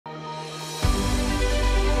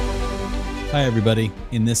Hi, everybody.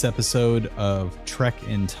 In this episode of Trek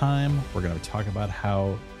in Time, we're going to talk about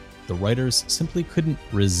how the writers simply couldn't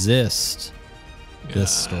resist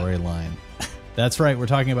this storyline. That's right. We're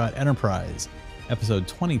talking about Enterprise, episode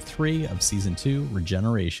 23 of season 2,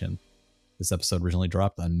 Regeneration. This episode originally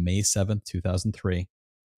dropped on May 7th, 2003.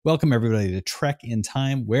 Welcome, everybody, to Trek in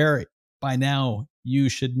Time, where by now you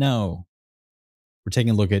should know we're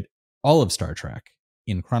taking a look at all of Star Trek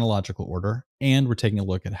in chronological order, and we're taking a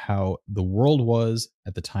look at how the world was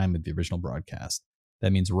at the time of the original broadcast.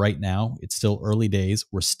 That means right now, it's still early days.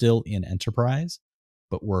 We're still in Enterprise,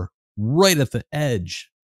 but we're right at the edge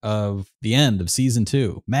of the end of season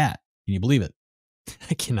 2. Matt, can you believe it?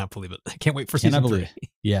 I cannot believe it. I can't wait for season 3.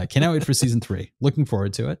 Yeah, cannot wait for season 3. Looking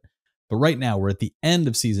forward to it. But right now, we're at the end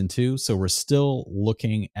of season 2, so we're still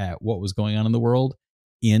looking at what was going on in the world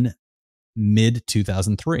in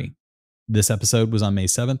mid-2003. This episode was on May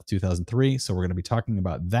 7th, 2003, so we're going to be talking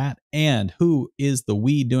about that. And who is the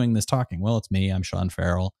we doing this talking? Well, it's me. I'm Sean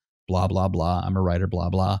Farrell, blah, blah, blah. I'm a writer, blah,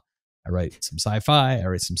 blah. I write some sci-fi. I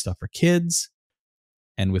write some stuff for kids.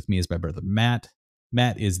 And with me is my brother, Matt.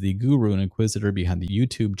 Matt is the guru and inquisitor behind the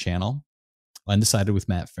YouTube channel, Undecided with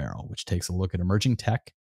Matt Farrell, which takes a look at emerging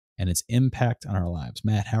tech and its impact on our lives.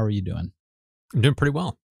 Matt, how are you doing? I'm doing pretty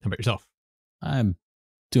well. How about yourself? I'm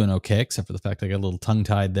doing okay, except for the fact I got a little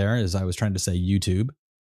tongue-tied there as I was trying to say YouTube.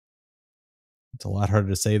 It's a lot harder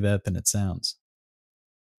to say that than it sounds.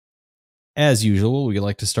 As usual, we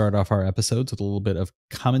like to start off our episodes with a little bit of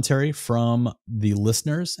commentary from the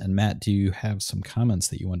listeners. And Matt, do you have some comments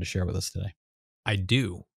that you want to share with us today? I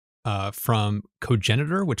do. From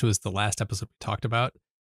Cogenitor, which was the last episode we talked about,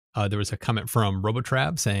 there was a comment from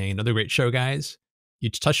Robotrab saying, another great show, guys. You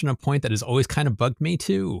touched on a point that has always kind of bugged me,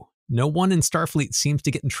 too. No one in Starfleet seems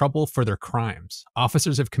to get in trouble for their crimes.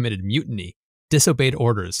 Officers have committed mutiny, disobeyed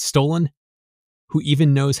orders, stolen. Who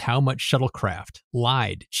even knows how much shuttlecraft,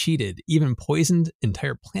 lied, cheated, even poisoned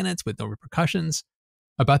entire planets with no repercussions?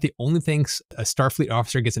 About the only things a Starfleet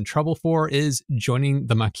officer gets in trouble for is joining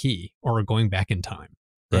the Maquis or going back in time.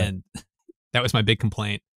 Right. And that was my big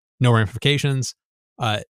complaint. No ramifications.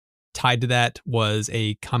 Tied to that was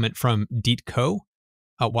a comment from Deet Co.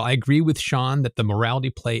 While I agree with Sean that the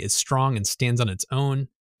morality play is strong and stands on its own,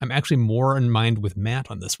 I'm actually more in mind with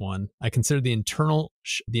Matt on this one. I consider the internal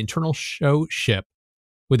show ship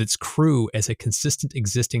with its crew as a consistent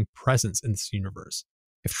existing presence in this universe.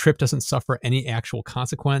 If Trip doesn't suffer any actual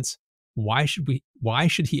consequence, why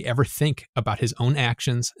should he ever think about his own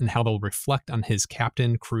actions and how they'll reflect on his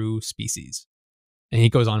captain, crew, species? And he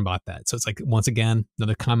goes on about that. So it's like, once again,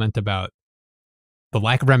 another comment about the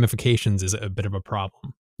lack of ramifications is a bit of a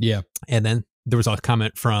problem. Yeah. And then there was a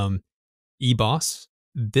comment from E-Boss.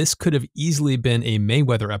 This could have easily been a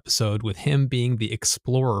Mayweather episode with him being the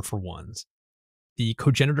explorer for once. The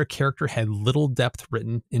Cogenitor character had little depth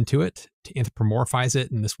written into it to anthropomorphize it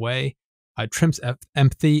in this way. Trim's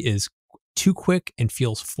empathy is too quick and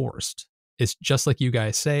feels forced. It's just like you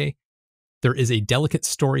guys say. There is a delicate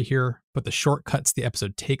story here, but the shortcuts the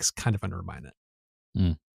episode takes kind of undermine it.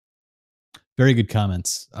 Mm. Very good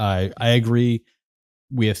comments. I agree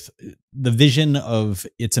with the vision of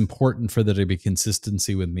it's important for there to be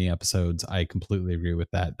consistency with the episodes. I completely agree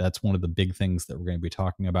with that. That's one of the big things that we're going to be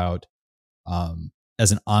talking about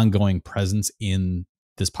as an ongoing presence in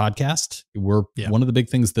this podcast. One of the big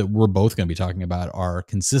things that we're both going to be talking about are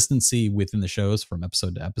consistency within the shows from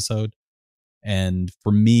episode to episode. And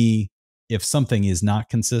for me, if something is not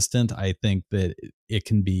consistent, I think that it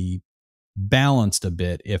can be balanced a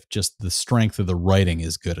bit if just the strength of the writing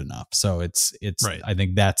is good enough. So it's right. I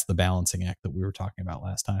think that's the balancing act that we were talking about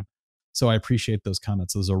last time. So I appreciate those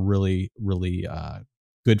comments. Those are really, really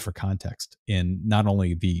good for context in not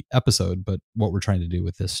only the episode, but what we're trying to do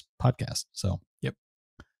with this podcast. So yep.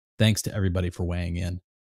 Thanks to everybody for weighing in.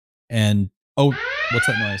 And what's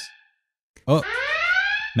that noise? Oh,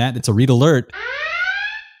 Matt, it's a read alert.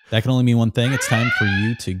 That can only mean one thing. It's time for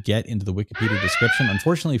you to get into the Wikipedia description.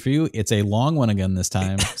 Unfortunately for you, it's a long one again this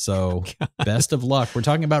time. So best of luck. We're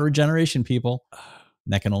talking about regeneration, people.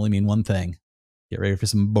 And that can only mean one thing. Get ready for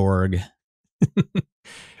some Borg.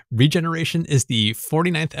 Regeneration is the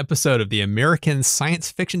 49th episode of the American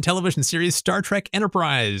science fiction television series Star Trek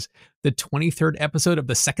Enterprise, the 23rd episode of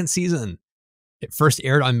the second season. It first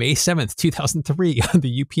aired on May 7th, 2003 on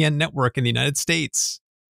the UPN network in the United States.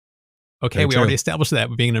 Okay, we already established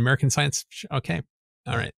that being an American science. Okay.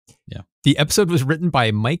 All right. Yeah. The episode was written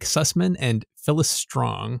by Mike Sussman and Phyllis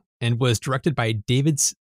Strong and was directed by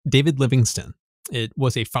David Livingston. It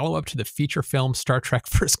was a follow-up to the feature film Star Trek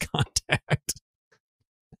First Contact.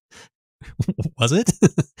 Was it?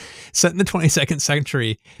 Set in the 22nd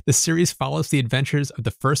century, the series follows the adventures of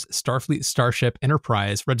the first Starfleet starship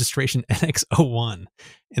Enterprise, registration NX-01.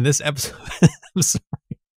 In this episode, I'm sorry,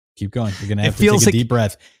 Keep going. You're going to have to feels take a like- deep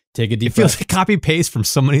breath. Take a deep it feels breath. like copy paste from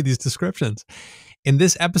so many of these descriptions. In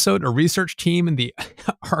this episode, a research team in the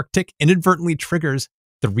Arctic inadvertently triggers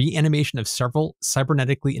the reanimation of several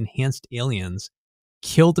cybernetically enhanced aliens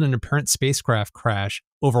killed in an apparent spacecraft crash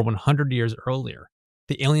over 100 years earlier.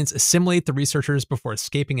 The aliens assimilate the researchers before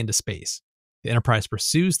escaping into space. The Enterprise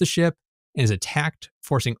pursues the ship and is attacked,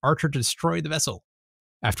 forcing Archer to destroy the vessel.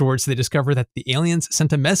 Afterwards, they discover that the aliens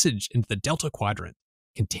sent a message into the Delta Quadrant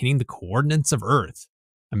containing the coordinates of Earth,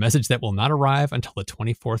 a message that will not arrive until the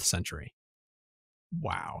 24th century.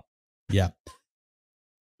 Wow. Yeah.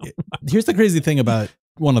 Here's the crazy thing about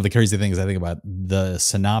one of the crazy things I think about the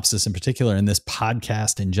synopsis in particular, and this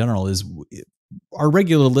podcast in general, is our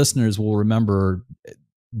regular listeners will remember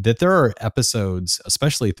that there are episodes,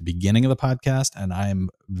 especially at the beginning of the podcast, and I'm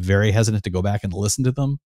very hesitant to go back and listen to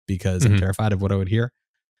them because I'm terrified of what I would hear.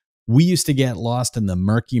 We used to get lost in the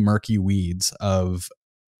murky weeds of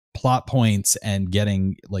plot points and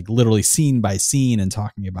getting like literally scene by scene and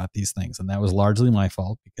talking about these things. And that was largely my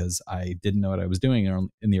fault because I didn't know what I was doing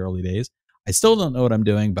in the early days. I still don't know what I'm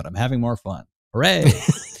doing, but I'm having more fun. Hooray.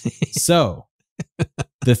 So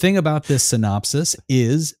the thing about this synopsis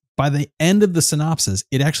is by the end of the synopsis,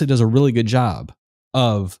 it actually does a really good job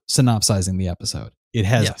of synopsizing the episode. It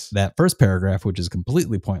has that first paragraph, which is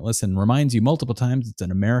completely pointless and reminds you multiple times it's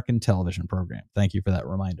an American television program. Thank you for that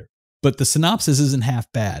reminder. But the synopsis isn't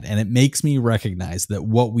half bad, and it makes me recognize that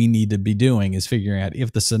what we need to be doing is figuring out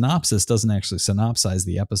if the synopsis doesn't actually synopsize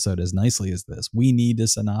the episode as nicely as this, we need to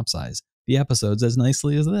synopsize the episodes as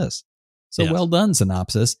nicely as this. So well done,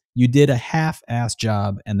 synopsis. You did a half-ass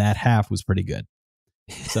job, and that half was pretty good.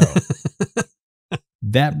 So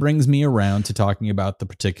that brings me around to talking about the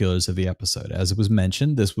particulars of the episode. As it was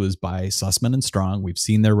mentioned, this was by Sussman and Strong. We've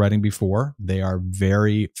seen their writing before. They are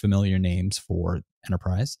very familiar names for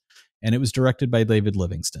Enterprise. And it was directed by David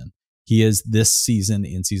Livingston. He is this season,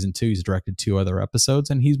 in season 2, he's directed 2 other episodes,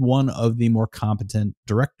 and he's one of the more competent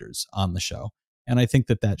directors on the show. And I think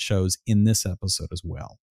that shows in this episode as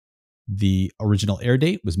well. The original air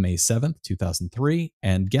date was May 7th, 2003,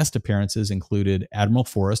 and guest appearances included Admiral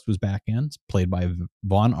Forrest was back in, played by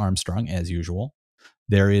Vaughn Armstrong, as usual.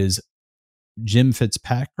 There is Jim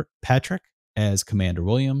Fitzpatrick as Commander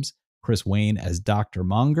Williams, Chris Wayne as Dr.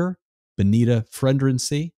 Monger, Benita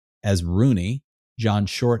Fredrency as Rooney, John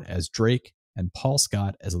Short as Drake, and Paul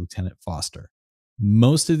Scott as Lieutenant Foster.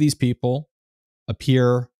 Most of these people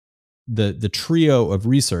appear, the trio of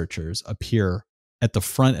researchers appear at the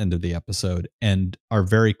front end of the episode and are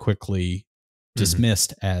very quickly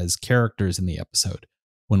dismissed as characters in the episode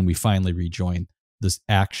when we finally rejoin this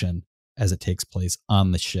action as it takes place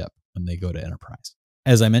on the ship when they go to Enterprise.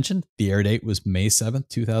 As I mentioned, the air date was May 7th,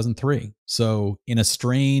 2003. So in a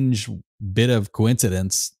strange bit of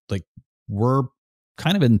coincidence, like we're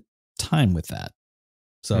kind of in time with that.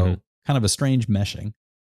 So kind of a strange meshing.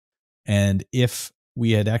 And if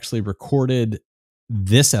we had actually recorded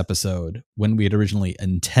this episode when we had originally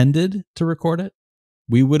intended to record it,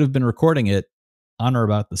 we would have been recording it on or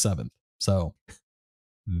about the 7th. So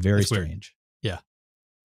very strange. Yeah.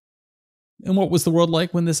 And what was the world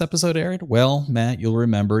like when this episode aired? Well, Matt, you'll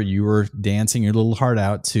remember you were dancing your little heart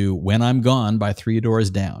out to When I'm Gone by Three Doors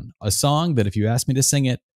Down, a song that if you asked me to sing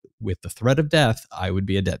it with the threat of death, I would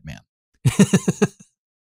be a dead man.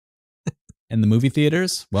 In the movie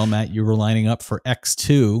theaters, well, Matt, you were lining up for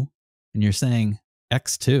X2 and you're saying,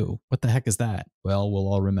 X2? What the heck is that? Well,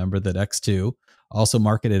 we'll all remember that X2, also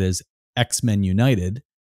marketed as X-Men United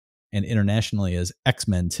and internationally as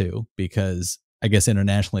X-Men 2, because I guess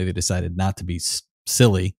internationally they decided not to be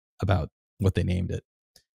silly about what they named it.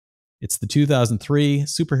 It's the 2003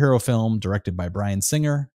 superhero film directed by Bryan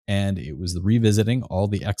Singer, and it was revisiting all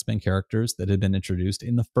the X-Men characters that had been introduced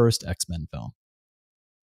in the first X-Men film.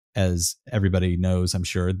 As everybody knows, I'm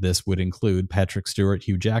sure, this would include Patrick Stewart,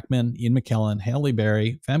 Hugh Jackman, Ian McKellen, Halle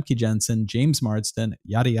Berry, Famke Jensen, James Marsden,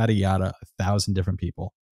 yada, yada, yada, 1,000 different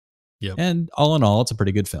people. Yep. And all in all, it's a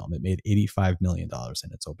pretty good film. It made $85 million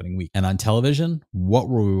in its opening week. And on television, what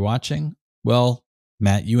were we watching? Well,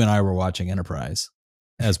 Matt, you and I were watching Enterprise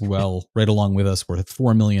as well. Right along with us were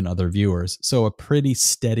 4 million other viewers. So a pretty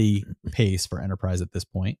steady pace for Enterprise at this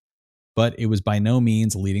point. But it was by no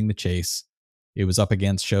means leading the chase. It was up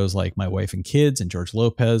against shows like My Wife and Kids and George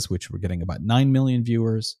Lopez, which were getting about 9 million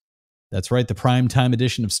viewers. That's right, the primetime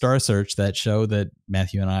edition of Star Search, that show that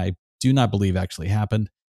Matthew and I do not believe actually happened.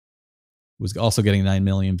 was also getting 9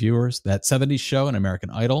 million viewers. That 70s show and American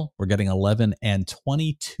Idol were getting 11 and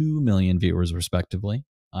 22 million viewers, respectively,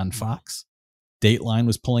 on Fox. Dateline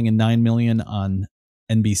was pulling in 9 million on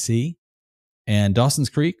NBC. And Dawson's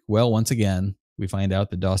Creek, well, once again, we find out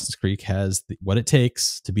that Dawson's Creek has what it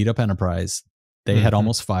takes to beat up Enterprise. They had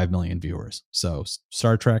almost 5 million viewers. So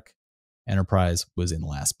Star Trek Enterprise was in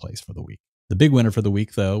last place for the week. The big winner for the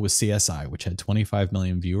week, though, was CSI, which had 25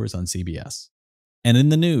 million viewers on CBS. And in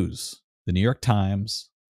the news, the New York Times,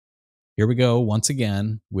 here we go once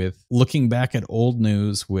again with looking back at old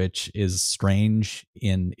news, which is strange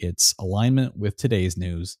in its alignment with today's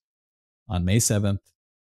news. On May 7th,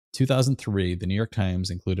 2003, the New York Times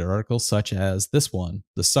included articles such as this one,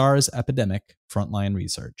 The SARS Epidemic Frontline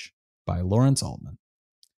Research by Lawrence Altman.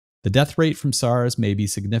 The death rate from SARS may be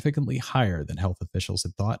significantly higher than health officials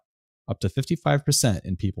had thought, up to 55%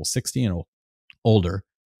 in people 60 and older,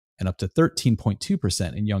 and up to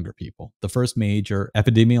 13.2% in younger people. The first major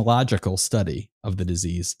epidemiological study of the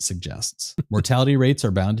disease suggests. Mortality rates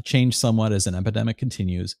are bound to change somewhat as an epidemic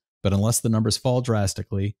continues, but unless the numbers fall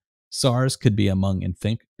drastically, SARS could be among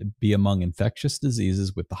infectious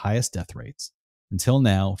diseases with the highest death rates. Until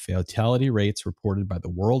now, fatality rates reported by the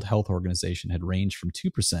World Health Organization had ranged from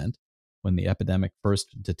 2% when the epidemic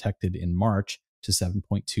first detected in March to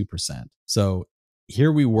 7.2%. So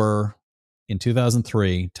here we were in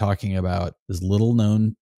 2003 talking about this little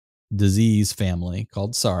known disease family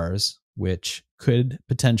called SARS, which could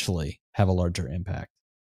potentially have a larger impact.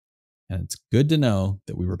 And it's good to know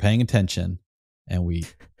that we were paying attention and we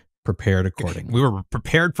prepared accordingly. We were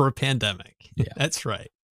prepared for a pandemic. Yeah. That's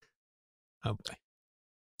right. Oh boy.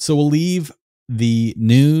 So we'll leave the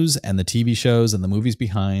news and the TV shows and the movies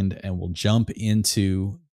behind, and we'll jump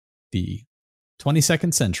into the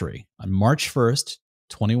 22nd century on March 1st,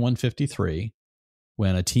 2153,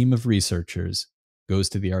 when a team of researchers goes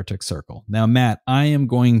to the Arctic Circle. Now, Matt, I am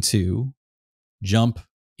going to jump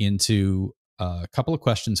into a couple of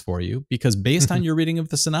questions for you because based on your reading of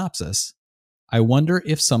the synopsis, I wonder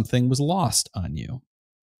if something was lost on you.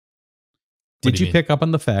 Did you pick up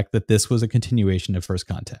on the fact that this was a continuation of First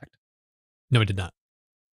Contact? No, I did not.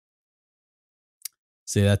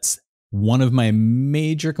 See, that's one of my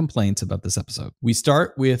major complaints about this episode. We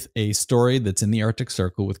start with a story that's in the Arctic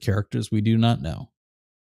Circle with characters we do not know.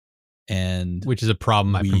 And which is a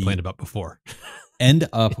problem I've complained about before.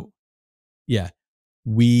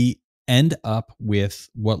 We end up with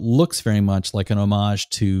what looks very much like an homage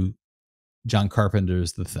to John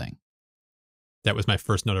Carpenter's The Thing. That was my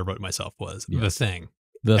first note I wrote myself was The Thing.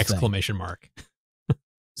 Exclamation mark.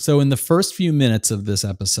 So in the first few minutes of this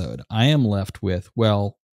episode, I am left with,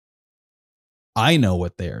 well, I know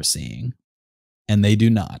what they are seeing, and they do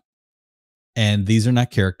not. And these are not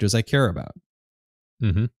characters I care about.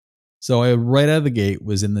 Mm-hmm. So I, right out of the gate,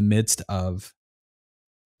 was in the midst of,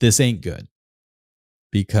 this ain't good.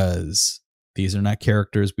 Because these are not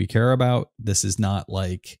characters we care about. This is not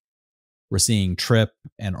like we're seeing Trip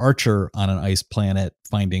and Archer on an ice planet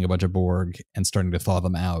finding a bunch of Borg and starting to thaw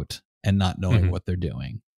them out and not knowing what they're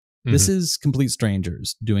doing. This is complete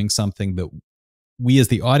strangers doing something that we as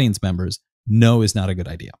the audience members know is not a good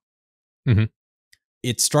idea.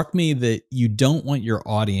 It struck me that you don't want your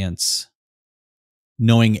audience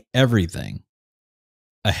knowing everything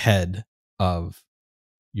ahead of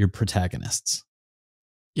your protagonists.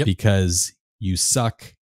 Because you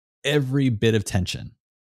suck every bit of tension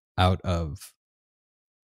out of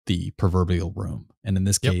the proverbial room. And in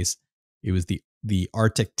this case, it was the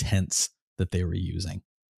Arctic tents that they were using.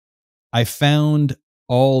 I found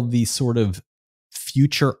all the sort of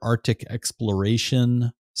future Arctic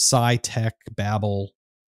exploration, sci-tech babble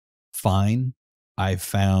fine. I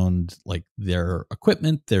found like their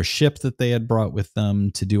equipment, their ship that they had brought with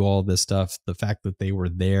them to do all this stuff, the fact that they were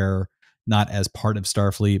there, not as part of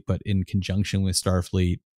Starfleet, but in conjunction with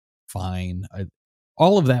Starfleet, fine.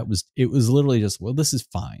 All of that was literally just, well, this is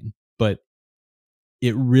fine. But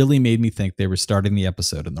it really made me think they were starting the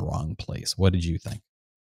episode in the wrong place. What did you think?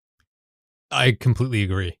 I completely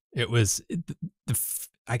agree. It was,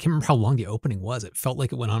 I can't remember how long the opening was. It felt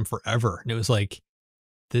like it went on forever. And it was like,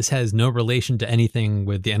 this has no relation to anything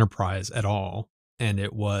with the Enterprise at all. And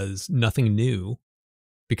it was nothing new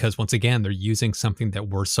because once again, they're using something that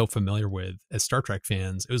we're so familiar with as Star Trek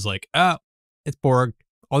fans. It was like, oh, it's Borg.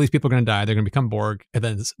 All these people are going to die. They're going to become Borg. And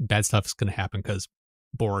then this bad stuff is going to happen because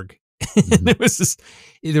Borg. It was just,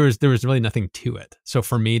 there was really nothing to it. So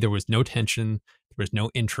for me, there was no tension. There was no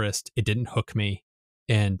interest. It didn't hook me.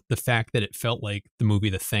 And the fact that it felt like the movie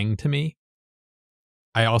The Thing to me,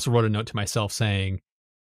 I also wrote a note to myself saying,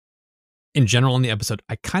 in general in the episode,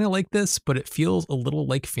 I kind of like this, but it feels a little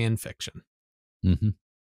like fan fiction.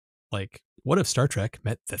 Like what if Star Trek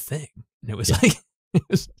met the Thing? And it was Yeah. like,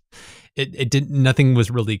 it didn't, nothing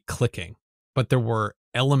was really clicking, but there were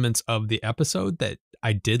elements of the episode that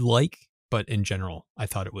I did like, but in general, I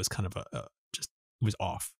thought it was kind of just, it was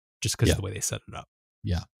off just because Yeah. of the way they set it up.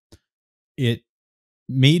 Yeah. It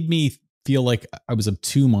made me feel like I was of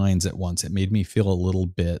two minds at once. It made me feel a little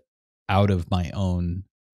bit out of my own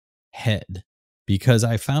head because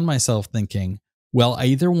I found myself thinking, well, I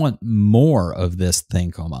either want more of this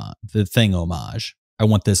the Thing homage. I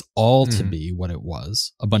want this all to be what it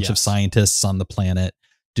was, a bunch of scientists on the planet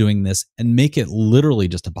doing this, and make it literally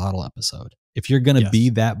just a bottle episode. If you're going to be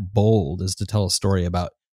that bold as to tell a story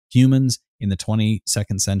about humans in the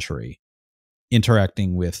 22nd century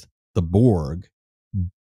interacting with the Borg,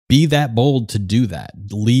 be that bold to do that.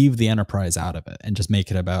 Leave the Enterprise out of it and just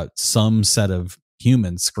make it about some set of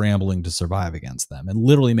humans scrambling to survive against them, and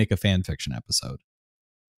literally make a fan fiction episode.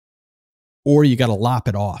 Or you got to lop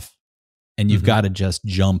it off and you've got to just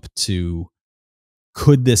jump to,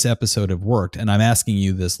 could this episode have worked? And I'm asking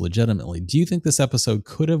you this legitimately. Do you think this episode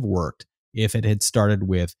could have worked if it had started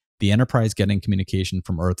with the Enterprise getting communication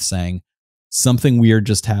from Earth saying, something weird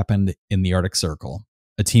just happened in the Arctic Circle.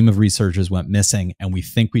 A team of researchers went missing, and we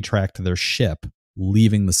think we tracked their ship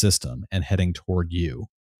leaving the system and heading toward you.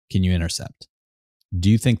 Can you intercept? Do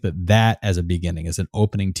you think that as a beginning, as an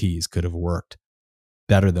opening tease, could have worked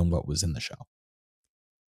better than what was in the show?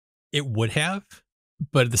 It would have,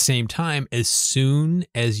 but at the same time, as soon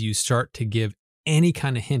as you start to give any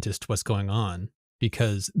kind of hint as to what's going on,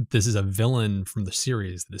 because this is a villain from the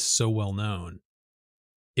series that is so well known,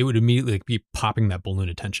 it would immediately be popping that balloon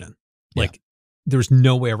of tension. Like, there's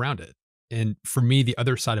no way around it. And for me, the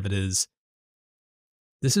other side of it is,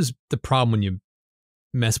 this is the problem when you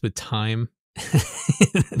mess with time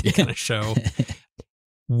in any kind of show.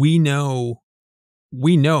 We know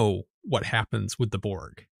what happens with the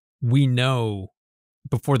Borg. We know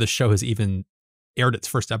before the show has even aired its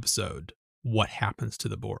first episode what happens to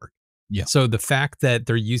the Borg. Yeah. So the fact that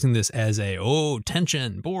they're using this as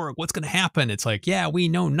tension, Borg, what's going to happen? It's like, yeah, we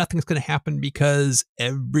know nothing's going to happen because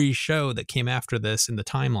every show that came after this in the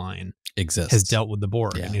timeline has dealt with the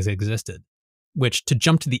Borg and has existed. Which, to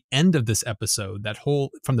jump to the end of this episode, that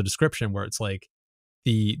whole, from the description where it's like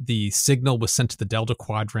the signal was sent to the Delta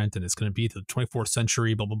Quadrant and it's going to be to the 24th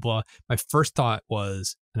century, blah, blah, blah. My first thought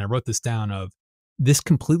was, and I wrote this down, of this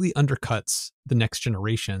completely undercuts the Next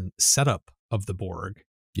Generation setup of the Borg.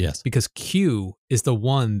 Yes. Because Q is the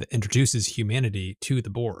one that introduces humanity to the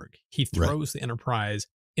Borg. He throws the Enterprise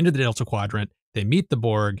into the Delta Quadrant. They meet the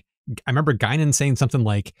Borg. I remember Guinan saying something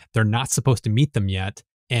like, they're not supposed to meet them yet.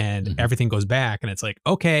 And everything goes back. And it's like,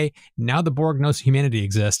 okay, now the Borg knows humanity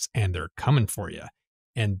exists and they're coming for you.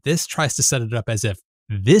 And this tries to set it up as if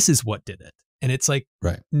this is what did it. And it's like,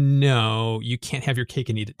 no, you can't have your cake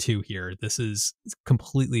and eat it too here. This is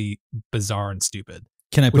completely bizarre and stupid.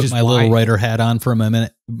 Can I put my little writer hat on for a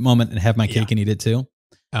moment and have my cake and eat it too?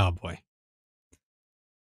 Oh boy.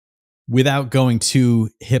 Without going too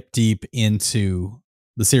hip deep into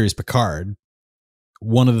the series Picard,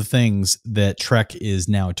 one of the things that Trek is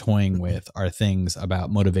now toying with are things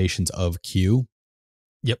about motivations of Q.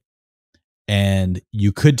 Yep. And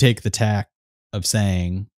you could take the tack of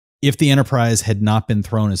saying, if the Enterprise had not been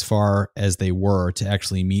thrown as far as they were to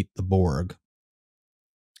actually meet the Borg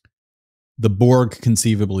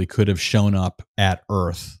conceivably could have shown up at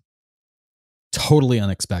Earth totally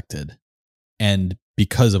unexpected. And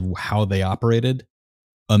because of how they operated,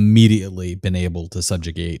 immediately been able to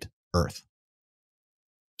subjugate Earth.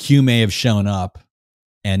 Q may have shown up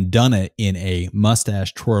and done it in a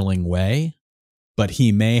mustache twirling way, but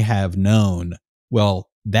he may have known, well,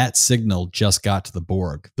 that signal just got to the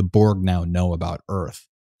Borg. The Borg now know about Earth.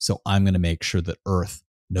 So I'm going to make sure that Earth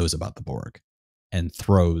knows about the Borg, and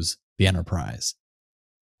throws the Enterprise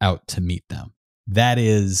out to meet them. That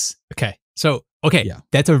is... Okay. So,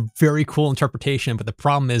 that's a very cool interpretation, but the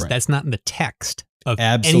problem is that's not in the text of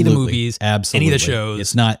any of the movies, any of the shows.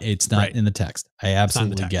 It's not in the text. I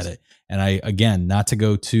absolutely get it. And I, again, not to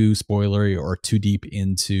go too spoilery or too deep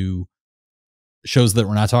into shows that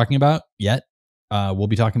we're not talking about yet. We'll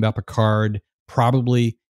be talking about Picard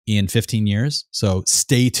probably in 15 years. So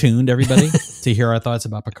stay tuned, everybody, to hear our thoughts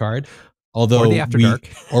about Picard. Although or the After Dark.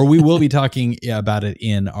 Or we will be talking about it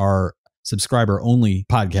in our subscriber-only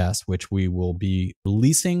podcast, which we will be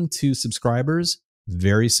releasing to subscribers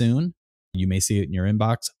very soon. You may see it in your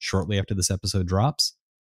inbox shortly after this episode drops.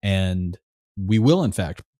 And we will, in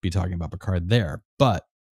fact, be talking about Picard there. But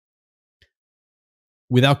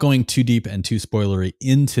without going too deep and too spoilery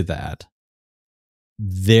into that,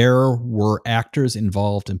 there were actors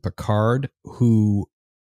involved in Picard who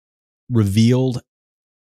revealed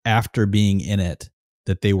after being in it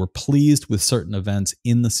that they were pleased with certain events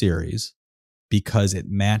in the series because it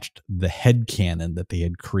matched the headcanon that they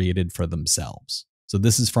had created for themselves. So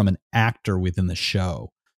this is from an actor within the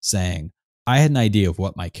show saying, I had an idea of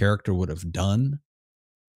what my character would have done,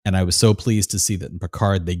 and I was so pleased to see that in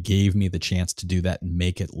Picard, they gave me the chance to do that and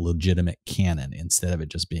make it legitimate canon instead of it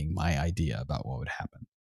just being my idea about what would happen.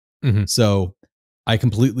 Mm-hmm. So I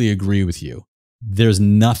completely agree with you. There's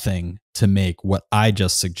nothing to make what I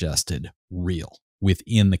just suggested real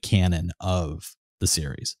within the canon of the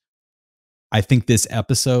series. I think this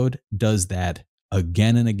episode does that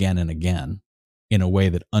again and again and again in a way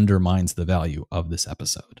that undermines the value of this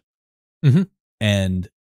episode. Mm-hmm. And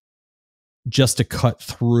just to cut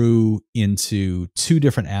through into two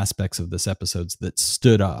different aspects of this episode that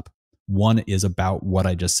stood up. One is about what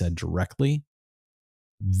I just said directly.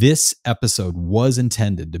 This episode was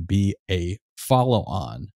intended to be a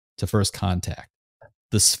follow-on to First Contact.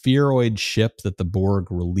 The spheroid ship that the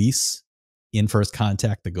Borg release in First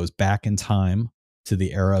Contact that goes back in time to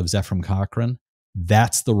the era of Zefram Cochrane,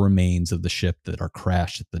 that's the remains of the ship that are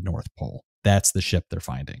crashed at the North Pole. That's the ship they're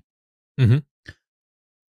finding. Mm-hmm.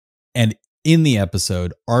 And in the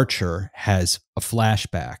episode, Archer has a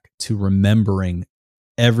flashback to remembering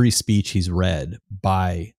every speech he's read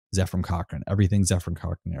by Zefram Cochrane, everything Zefram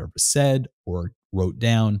Cochrane ever said or wrote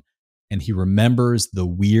down. And he remembers the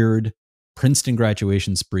weird Princeton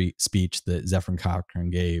graduation speech that Zefram Cochrane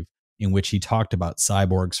gave, in which he talked about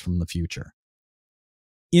cyborgs from the future.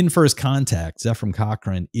 In First Contact, Zefram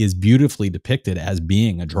Cochrane is beautifully depicted as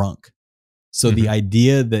being a drunk. So the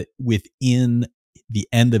idea that within the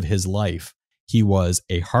end of his life, he was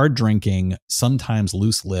a hard drinking, sometimes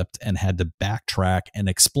loose lipped, and had to backtrack and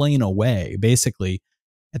explain away. Basically,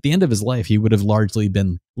 at the end of his life, he would have largely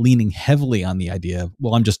been leaning heavily on the idea of,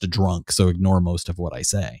 well, I'm just a drunk, so ignore most of what I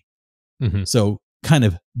say. Mm-hmm. So kind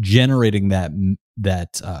of generating that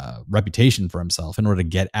reputation for himself in order to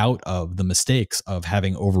get out of the mistakes of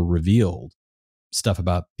having over-revealed stuff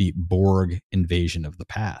about the Borg invasion of the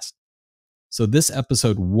past. So this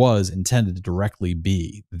episode was intended to directly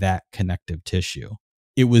be that connective tissue.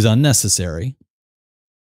 It was unnecessary.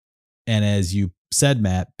 And as you said,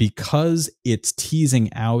 Matt, because it's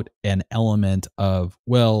teasing out an element of,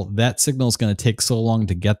 well, that signal is going to take so long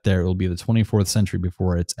to get there, it'll be the 24th century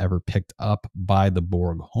before it's ever picked up by the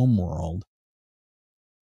Borg homeworld,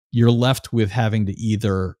 you're left with having to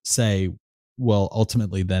either say, well,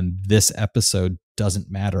 ultimately, then this episode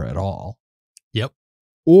doesn't matter at all. Yep.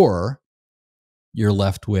 Or you're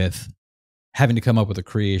left with having to come up with a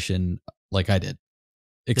creation like I did,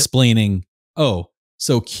 explaining, oh,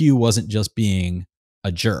 so Q wasn't just being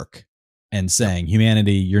a jerk and saying,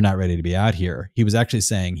 humanity, you're not ready to be out here. He was actually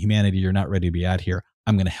saying, humanity, you're not ready to be out here.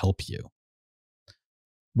 I'm going to help you.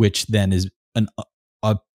 Which then is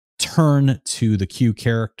a turn to the Q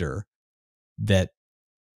character that,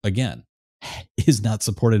 again, is not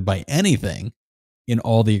supported by anything in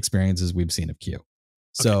all the experiences we've seen of Q.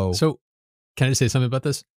 Okay. So can I just say something about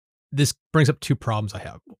this? This brings up two problems I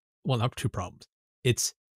have. Well, not two problems.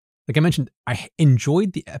 It's, like I mentioned, I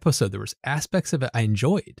enjoyed the episode. There was aspects of it I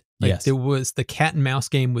enjoyed. Like there was the cat and mouse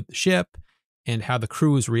game with the ship and how the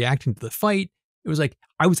crew was reacting to the fight. It was like,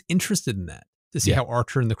 I was interested in that to see how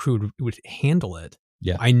Archer and the crew would handle it.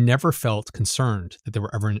 Yeah. I never felt concerned that they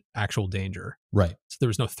were ever in actual danger. Right. So there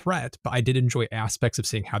was no threat, but I did enjoy aspects of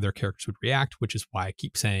seeing how their characters would react, which is why I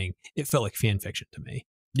keep saying it felt like fan fiction to me.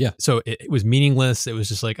 Yeah. So it was meaningless. It was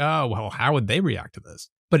just like, oh, well, how would they react to this?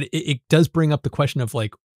 But it does bring up the question of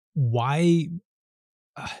like, why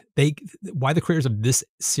the creators of this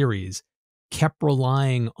series kept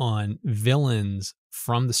relying on villains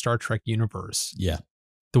from the Star Trek universe. Yeah.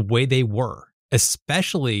 The way they were,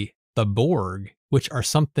 especially the Borg, which are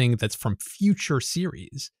something that's from future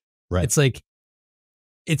series. Right. It's like,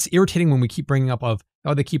 it's irritating when we keep bringing up of,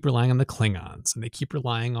 oh, they keep relying on the Klingons and they keep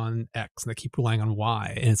relying on X and they keep relying on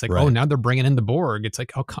Y. And it's like, oh, now they're bringing in the Borg. It's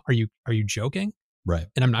like, oh, are you joking? Right.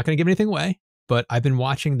 And I'm not going to give anything away, but I've been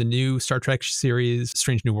watching the new Star Trek series,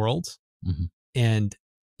 Strange New Worlds. Mm-hmm. And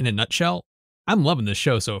in a nutshell, I'm loving this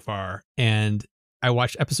show so far. And I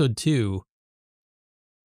watched episode 2.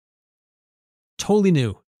 Totally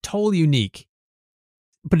new, totally unique,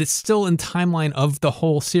 but it's still in timeline of the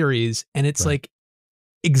whole series. And it's like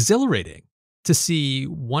exhilarating to see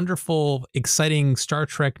wonderful, exciting Star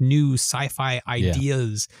Trek new sci-fi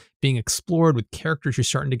ideas being explored with characters you're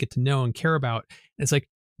starting to get to know and care about. And it's like,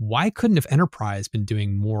 why couldn't have Enterprise been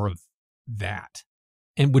doing more of that?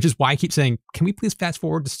 And which is why I keep saying, can we please fast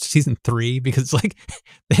forward to season 3? Because it's like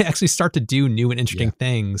they actually start to do new and interesting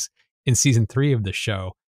things in season 3 of the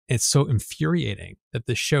show. It's so infuriating that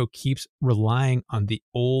the show keeps relying on the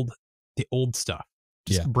old stuff,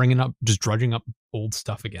 just drudging up old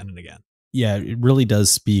stuff again and again. Yeah, it really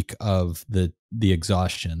does speak of the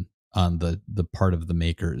exhaustion on the part of the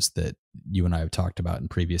makers that you and I have talked about in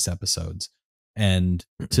previous episodes. And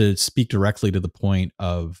to speak directly to the point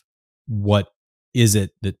of what is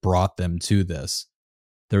it that brought them to this,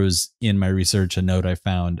 there was in my research a note I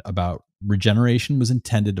found about Regeneration was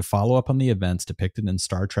intended to follow up on the events depicted in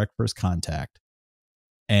Star Trek First Contact.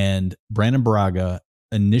 And Brandon Braga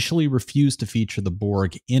initially refused to feature the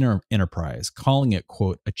Borg in Enterprise, calling it,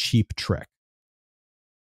 quote, a cheap trick.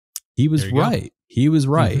 He was right. He was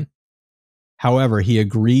right. Mm-hmm. However, he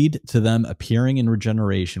agreed to them appearing in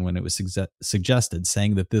Regeneration when it was suggested,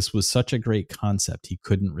 saying that this was such a great concept, he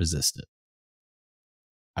couldn't resist it.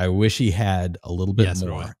 I wish he had a little bit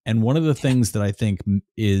more. And one of the things that I think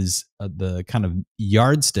is the kind of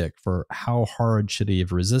yardstick for how hard should he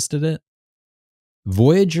have resisted it,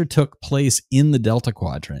 Voyager took place in the Delta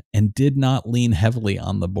Quadrant and did not lean heavily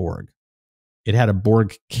on the Borg. It had a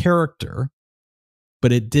Borg character,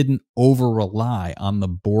 but it didn't over-rely on the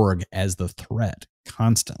Borg as the threat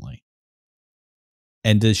constantly.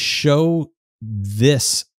 And to show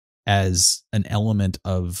this as an element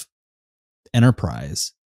of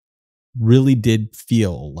Enterprise really did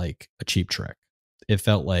feel like a cheap trick. It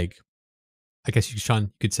felt like... I guess, Sean, you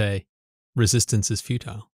could say resistance is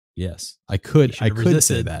futile. Yes, I could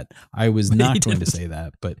say that. I was not going to say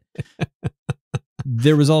that, but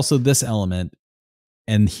there was also this element,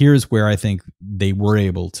 and here's where I think they were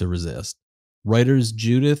able to resist. Writers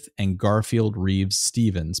Judith and Garfield Reeves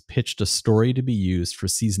Stevens pitched a story to be used for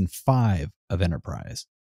season 5 of Enterprise,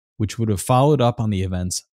 which would have followed up on the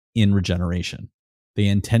events in Regeneration. They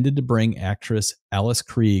intended to bring actress Alice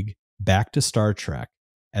Krieg back to Star Trek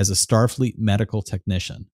as a Starfleet medical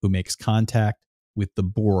technician who makes contact with the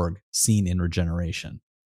Borg seen in Regeneration.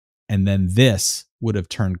 And then this would have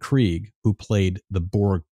turned Krieg, who played the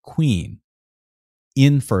Borg Queen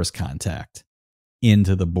in First Contact,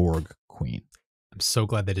 into the Borg Queen. I'm so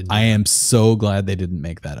glad they didn't. I am so glad they didn't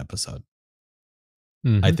make that episode.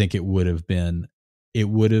 Mm-hmm. I think it would have been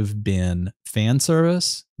fan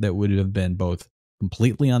service that would have been both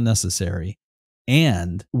completely unnecessary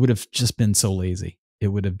and would have just been so lazy. It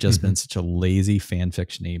would have just been such a lazy fan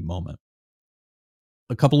fiction-y moment.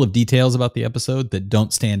 A couple of details about the episode that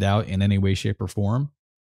don't stand out in any way, shape, or form.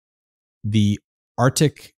 The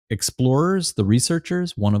Arctic explorers, the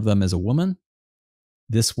researchers, one of them is a woman.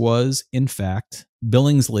 This was, in fact,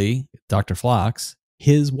 Billingsley, Dr. Phlox,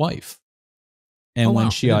 his wife. And when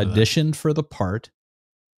she auditioned for the part,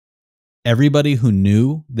 everybody who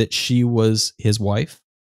knew that she was his wife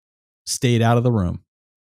stayed out of the room.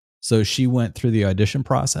 So she went through the audition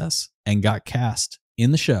process and got cast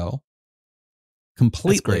in the show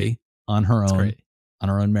completely on her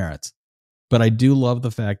own merits. But I do love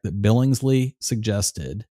the fact that Billingsley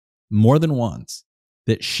suggested more than once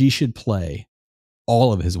that she should play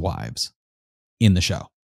all of his wives in the show.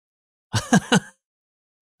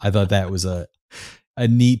 I thought that was a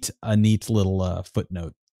neat little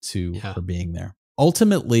footnote to her being there.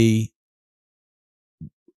 Ultimately,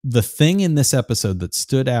 the thing in this episode that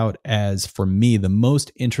stood out as, for me, the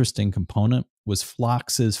most interesting component was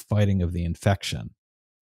Phlox's fighting of the infection.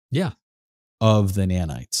 Yeah. Of the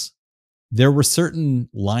nanites. There were certain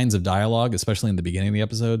lines of dialogue, especially in the beginning of the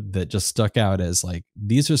episode, that just stuck out as like,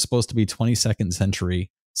 these are supposed to be 22nd century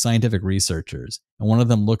scientific researchers. And one of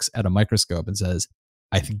them looks at a microscope and says,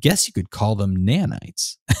 I guess you could call them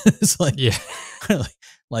nanites. It's like, yeah,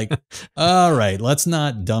 like, all right, let's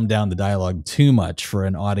not dumb down the dialogue too much for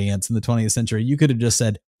an audience in the 20th century. You could have just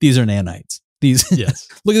said, these are nanites. Yes.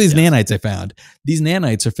 Look at these nanites I found. These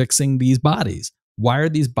nanites are fixing these bodies. Why are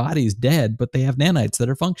these bodies dead, but they have nanites that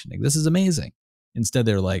are functioning? This is amazing. Instead,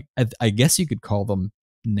 they're like, I guess you could call them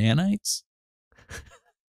nanites.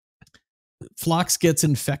 Phlox gets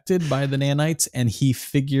infected by the nanites and he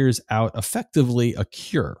figures out effectively a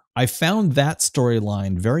cure. I found that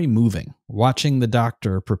storyline very moving, watching the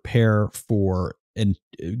doctor prepare for and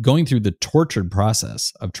going through the tortured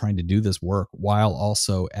process of trying to do this work, while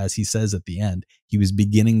also, as he says at the end, he was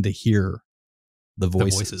beginning to hear the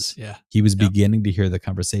voices. Yeah. He was beginning to hear the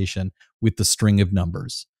conversation with the string of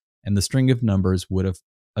numbers. And the string of numbers would have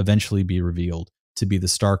eventually be revealed to be the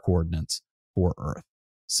star coordinates for Earth.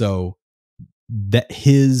 So that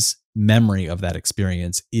his memory of that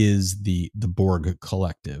experience is the Borg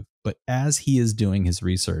collective. But as he is doing his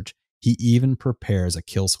research, he even prepares a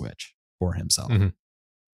kill switch for himself. Mm-hmm.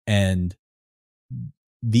 And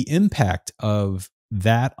the impact of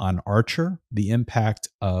that on Archer, the impact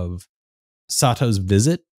of Sato's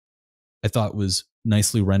visit I thought was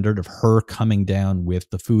nicely rendered, of her coming down with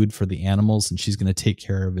the food for the animals, and she's going to take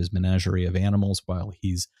care of his menagerie of animals while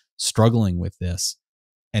he's struggling with this.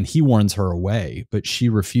 And he warns her away, but she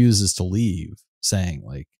refuses to leave, saying,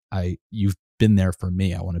 like, you've been there for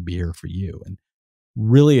me. I want to be here for you. And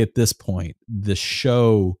really at this point, the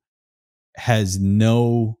show there's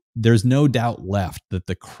no doubt left that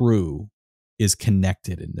the crew is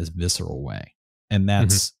connected in this visceral way. And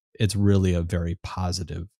it's really a very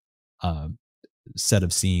positive set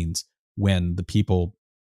of scenes when the people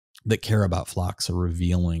that care about Phlox are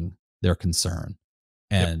revealing their concern,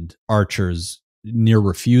 and Archer's near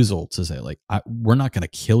refusal to say, like, we're not going to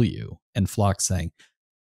kill you. And Phlox saying,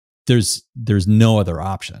 there's no other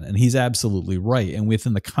option. And he's absolutely right. And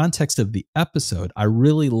within the context of the episode, I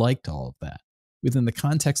really liked all of that. Within the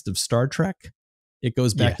context of Star Trek, it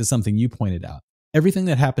goes back to something you pointed out. Everything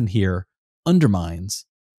that happened here undermines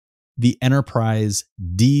the Enterprise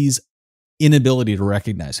D's inability to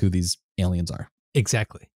recognize who these aliens are.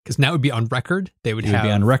 Exactly. Because now it would be on record. They would be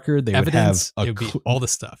on record. They evidence, would have all the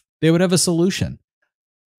stuff. They would have a solution.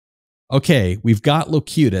 Okay, we've got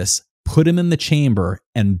Locutus. Put him in the chamber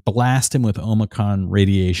and blast him with Omicron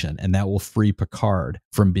radiation, and that will free Picard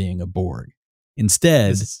from being a Borg.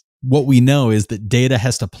 Instead, what we know is that Data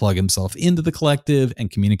has to plug himself into the collective and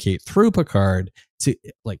communicate through Picard. To,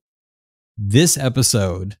 like, this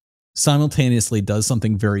episode simultaneously does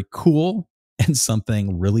something very cool and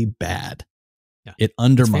something really bad. Yeah. It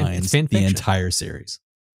undermines the entire series.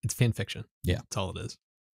 It's fan fiction. Yeah. That's all it is.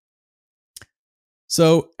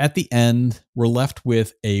 So at the end, we're left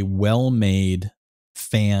with a well-made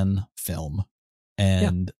fan film.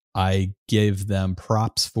 And I give them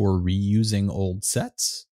props for reusing old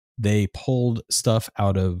sets. They pulled stuff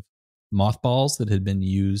out of mothballs that had been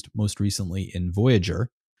used most recently in Voyager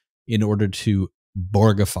in order to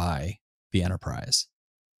Borgify the Enterprise.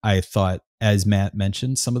 I thought, as Matt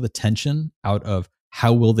mentioned, some of the tension out of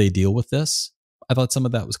how will they deal with this, I thought some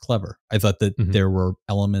of that was clever. I thought that there were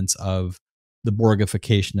elements of the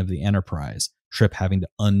Borgification of the Enterprise, Trip having to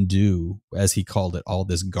undo, as he called it, all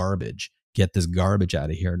this garbage, get this garbage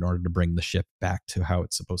out of here in order to bring the ship back to how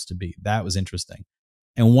it's supposed to be. That was interesting.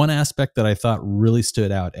 And one aspect that I thought really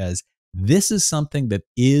stood out as this is something that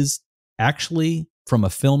is actually, from a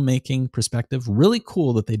filmmaking perspective, really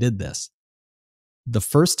cool that they did this. The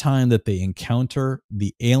first time that they encounter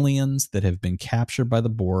the aliens that have been captured by the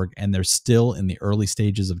Borg and they're still in the early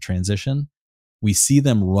stages of transition, we see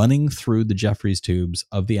them running through the Jeffries tubes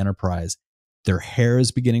of the Enterprise. Their hair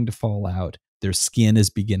is beginning to fall out. Their skin is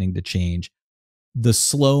beginning to change. The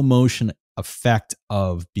slow motion effect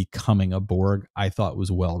of becoming a Borg, I thought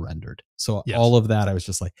was well rendered. So all of that, I was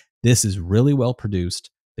just like, this is really well produced.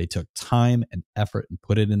 They took time and effort and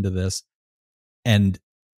put it into this. And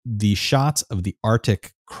the shots of the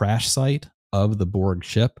Arctic crash site of the Borg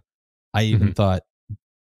ship, I even thought,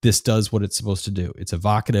 this does what it's supposed to do. It's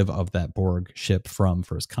evocative of that Borg ship from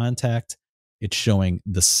First Contact. It's showing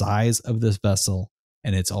the size of this vessel,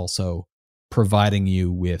 and it's also providing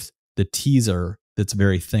you with the teaser that's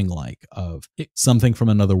very Thing-like of something from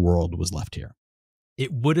another world was left here.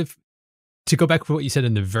 It would have, to go back to what you said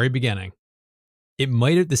in the very beginning,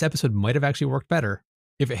 this episode might have actually worked better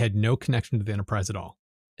if it had no connection to the Enterprise at all.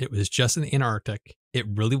 It was just in the Antarctic. It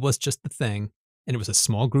really was just the Thing. And it was a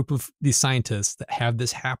small group of these scientists that have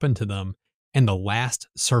this happen to them. And the last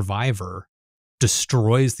survivor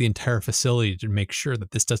destroys the entire facility to make sure that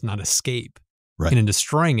this does not escape. Right. And in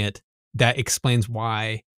destroying it, that explains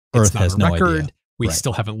why it's not on record. We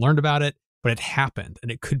still haven't learned about it, but it happened. And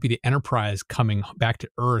it could be the Enterprise coming back to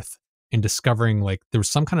Earth and discovering, like, there was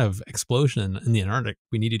some kind of explosion in the Antarctic.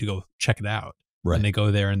 We needed to go check it out. Right. And they go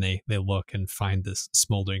there and they look and find this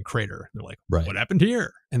smoldering crater. They're like, what happened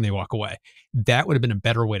here? And they walk away. That would have been a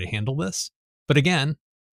better way to handle this. But again,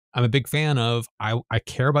 I'm a big fan of, I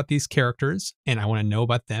care about these characters and I want to know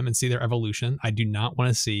about them and see their evolution. I do not want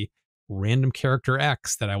to see random character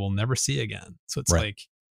X that I will never see again. So it's like,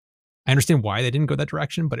 I understand why they didn't go that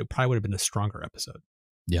direction, but it probably would have been a stronger episode.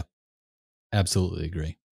 Yeah, absolutely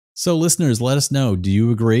agree. So listeners, let us know. Do you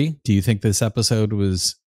agree? Do you think this episode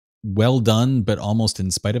was well done, but almost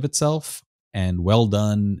in spite of itself, and well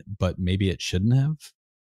done, but maybe it shouldn't have?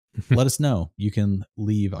 Let us know. You can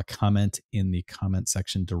leave a comment in the comment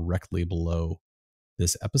section directly below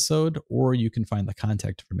this episode, or you can find the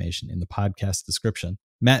contact information in the podcast description.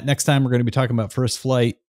 Matt, next time we're going to be talking about First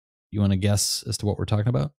Flight. You want to guess as to what we're talking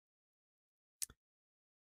about?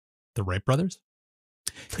 The Wright brothers?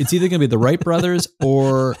 It's either going to be the Wright brothers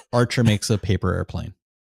or Archer makes a paper airplane.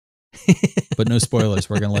 But no spoilers.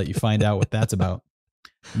 We're going to let you find out what that's about.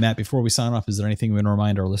 Matt, before we sign off, is there anything we want to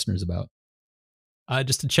remind our listeners about?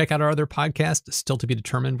 just to check out our other podcast, Still to Be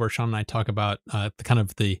Determined, where Sean and I talk about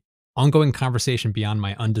the ongoing conversation beyond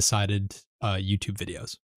my undecided YouTube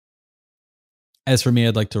videos. As for me,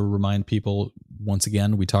 I'd like to remind people, once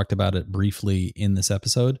again, we talked about it briefly in this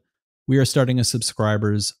episode. We are starting a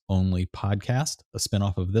subscribers only podcast, a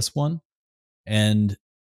spinoff of this one. And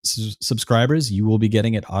subscribers, you will be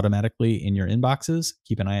getting it automatically in your inboxes.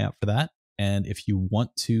 Keep an eye out for that. And if you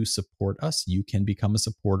want to support us, you can become a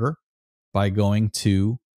supporter by going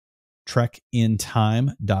to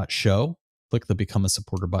trekintime.show. Click the Become a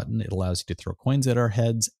Supporter button. It allows you to throw coins at our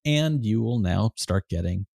heads, and you will now start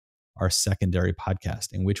getting our secondary podcast,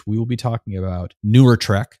 in which we will be talking about newer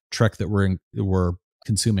Trek that we're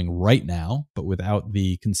consuming right now, but without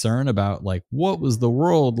the concern about like, what was the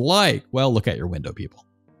world like? Well, look out your window, people.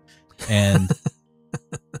 And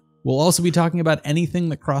we'll also be talking about anything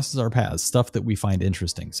that crosses our paths, stuff that we find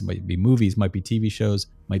interesting. So it might be movies, might be TV shows,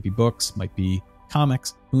 might be books, might be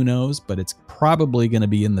comics, who knows? But it's probably going to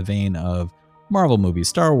be in the vein of Marvel movies,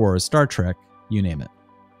 Star Wars, Star Trek, you name it.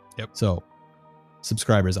 Yep. So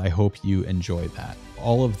subscribers, I hope you enjoy that.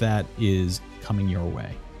 All of that is coming your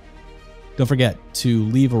way. Don't forget to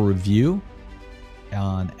leave a review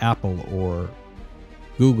on Apple or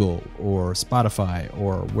Google or Spotify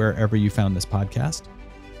or wherever you found this podcast.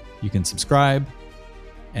 You can subscribe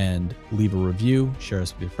and leave a review, share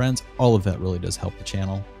us with your friends. All of that really does help the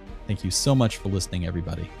channel. Thank you so much for listening,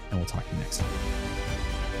 everybody, and we'll talk to you next time.